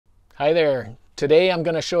Hi there. Today I'm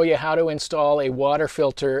going to show you how to install a water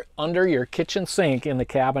filter under your kitchen sink in the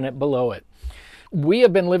cabinet below it. We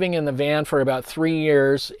have been living in the van for about 3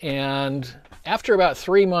 years, and after about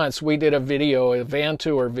 3 months we did a van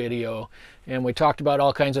tour video, and we talked about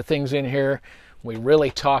all kinds of things in here. We really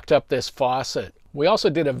talked up this faucet. We also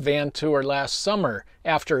did a van tour last summer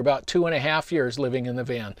after about 2.5 years living in the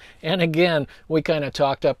van. And again, we kind of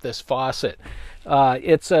talked up this faucet.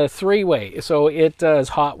 It's a three-way, so it does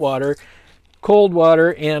hot water, cold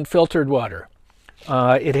water, and filtered water.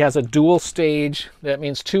 It has a dual stage, that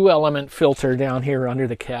means 2-element filter down here under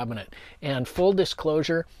the cabinet. And full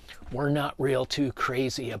disclosure, we're not real too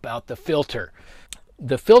crazy about the filter.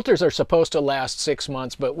 The filters are supposed to last 6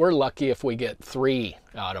 months, but we're lucky if we get 3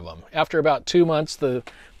 out of them. After about 2 months, the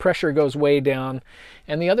pressure goes way down.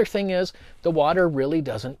 And the other thing is, the water really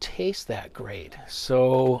doesn't taste that great.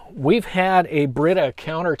 So we've had a Brita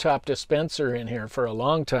countertop dispenser in here for a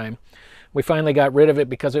long time. We finally got rid of it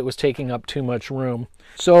because it was taking up too much room.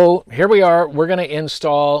 So here we are, we're going to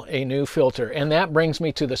install a new filter. And that brings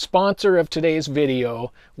me to the sponsor of today's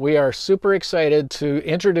video. We are super excited to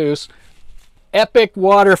introduce Epic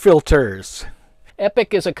Water Filters.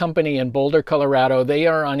 Epic is a company in Boulder, Colorado. They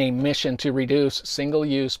are on a mission to reduce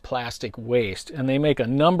single-use plastic waste, and they make a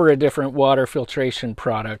number of different water filtration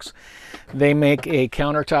products. They make a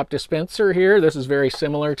countertop dispenser here. This is very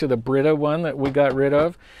similar to the Brita one that we got rid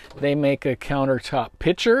of. They make a countertop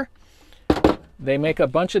pitcher. They make a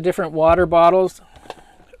bunch of different water bottles,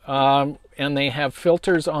 and they have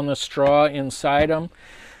filters on the straw inside them.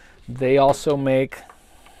 They also make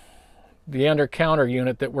the under-counter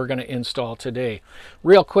unit that we're going to install today.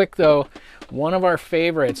 Real quick though, one of our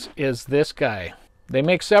favorites is this guy. They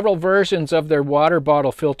make several versions of their water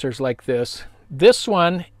bottle filters like this. This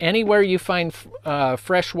one, anywhere you find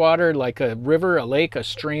fresh water, like a river, a lake, a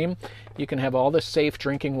stream, you can have all the safe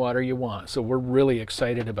drinking water you want. So we're really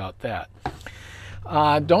excited about that.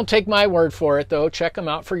 Don't take my word for it though, check them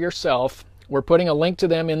out for yourself. We're putting a link to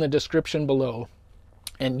them in the description below.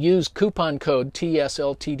 And use coupon code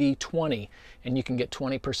TSLTD20 and you can get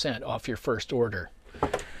 20% off your first order.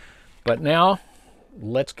 But now,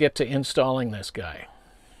 let's get to installing this guy.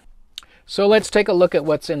 So let's take a look at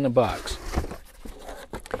what's in the box.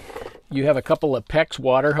 You have a couple of PEX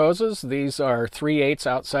water hoses. These are 3/8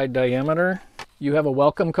 outside diameter. You have a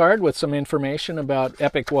welcome card with some information about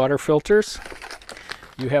Epic water filters.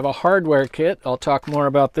 You have a hardware kit. I'll talk more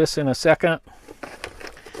about this in a second.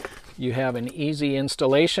 You have an easy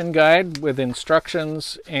installation guide with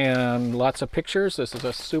instructions and lots of pictures. This is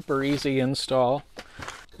a super easy install.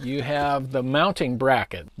 You have the mounting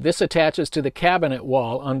bracket. This attaches to the cabinet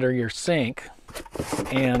wall under your sink.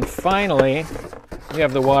 And finally, you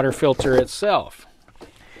have the water filter itself.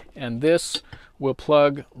 And this will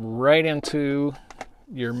plug right into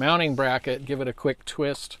your mounting bracket. Give it a quick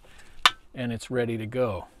twist and it's ready to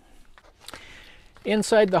go.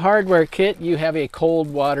 Inside the hardware kit, you have a cold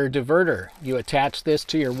water diverter. You attach this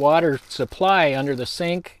to your water supply under the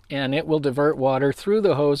sink, and it will divert water through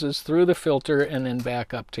the hoses, through the filter, and then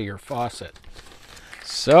back up to your faucet.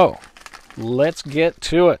 So, let's get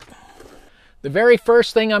to it. The very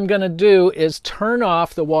first thing I'm going to do is turn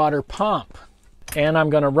off the water pump. And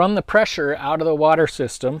I'm going to run the pressure out of the water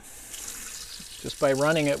system just by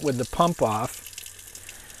running it with the pump off.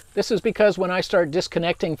 This is because when I start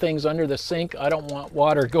disconnecting things under the sink, I don't want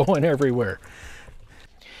water going everywhere.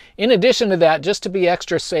 In addition to that, just to be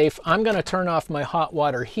extra safe, I'm going to turn off my hot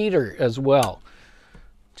water heater as well.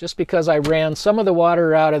 Just because I ran some of the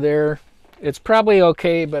water out of there, it's probably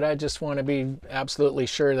okay, but I just want to be absolutely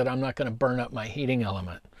sure that I'm not going to burn up my heating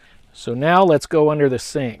element. So now let's go under the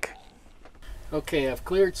sink. Okay, I've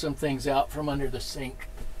cleared some things out from under the sink.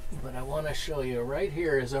 But I want to show you right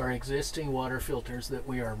here is our existing water filters that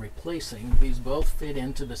we are replacing. These both fit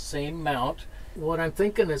into the same mount. What I'm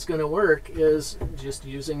thinking is going to work is just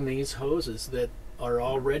using these hoses that are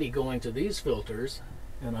already going to these filters,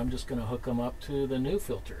 and I'm just going to hook them up to the new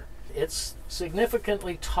filter. It's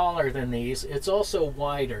significantly taller than these. It's also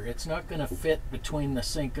wider. It's not going to fit between the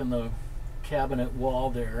sink and the cabinet wall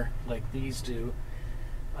there like these do.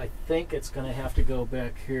 I think it's going to have to go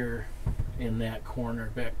back here in that corner,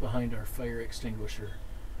 back behind our fire extinguisher.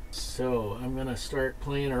 So I'm going to start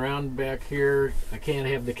playing around back here. I can't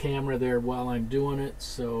have the camera there while I'm doing it,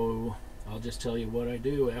 so I'll just tell you what I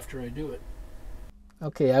do after I do it.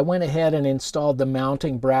 Okay, I went ahead and installed the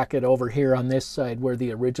mounting bracket over here on this side where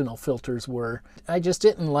the original filters were. I just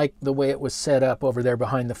didn't like the way it was set up over there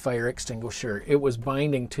behind the fire extinguisher. It was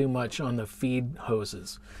binding too much on the feed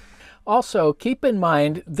hoses. Also, keep in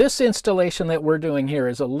mind, this installation that we're doing here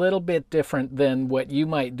is a little bit different than what you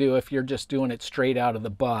might do if you're just doing it straight out of the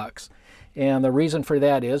box. And the reason for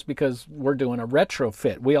that is because we're doing a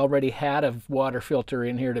retrofit. We already had a water filter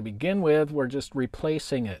in here to begin with. We're just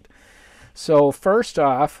replacing it. So first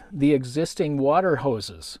off, the existing water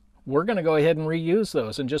hoses, we're going to go ahead and reuse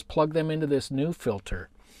those and just plug them into this new filter.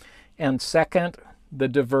 And second, the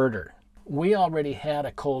diverter. We already had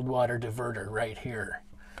a cold water diverter right here.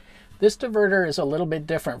 This diverter is a little bit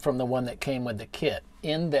different from the one that came with the kit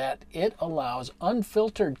in that it allows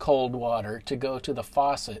unfiltered cold water to go to the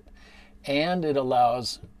faucet, and it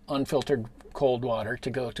allows unfiltered cold water to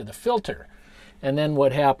go to the filter. And then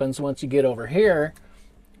what happens once you get over here,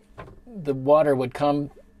 the water would come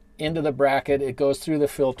into the bracket, it goes through the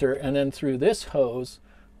filter, and then through this hose,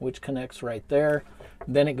 which connects right there,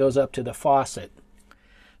 then it goes up to the faucet.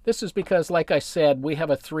 This is because, like I said, we have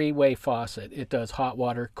a three-way faucet. It does hot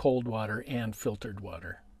water, cold water, and filtered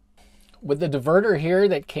water. With the diverter here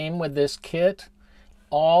that came with this kit,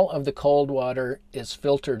 all of the cold water is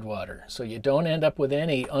filtered water, so you don't end up with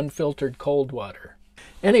any unfiltered cold water.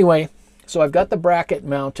 Anyway, so I've got the bracket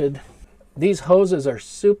mounted. These hoses are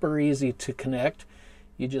super easy to connect.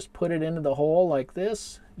 You just put it into the hole like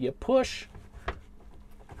this, you push,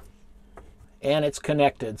 and it's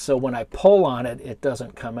connected. So when I pull on it, it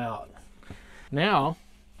doesn't come out. Now,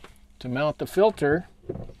 to mount the filter,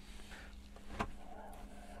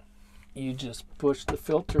 you just push the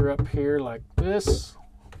filter up here like this,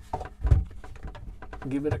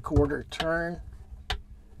 give it a quarter turn,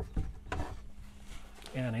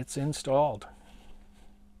 and it's installed.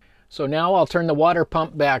 So now I'll turn the water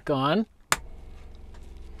pump back on,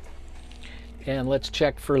 and let's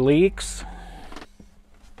check for leaks.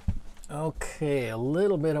 Okay, a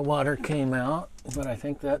little bit of water came out, but I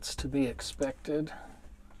think that's to be expected.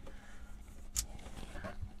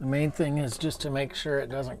 The main thing is just to make sure it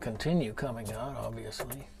doesn't continue coming out,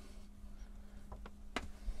 obviously.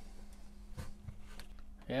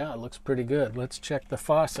 Yeah, it looks pretty good. Let's check the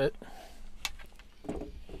faucet.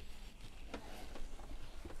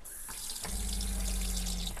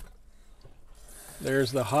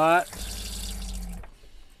 There's the hot,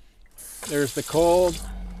 there's the cold,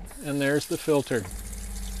 and there's the filter.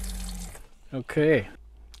 Okay,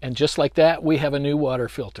 and just like that, we have a new water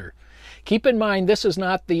filter. Keep in mind, this is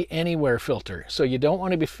not the anywhere filter, so you don't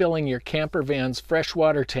want to be filling your camper van's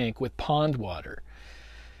freshwater tank with pond water.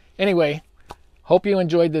 Anyway, hope you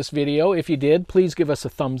enjoyed this video. If you did, please give us a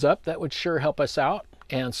thumbs up. That would sure help us out.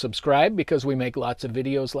 And subscribe, because we make lots of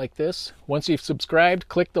videos like this. Once you've subscribed,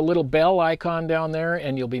 click the little bell icon down there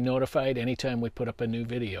and you'll be notified anytime we put up a new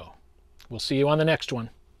video. We'll see you on the next one.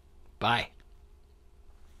 Bye.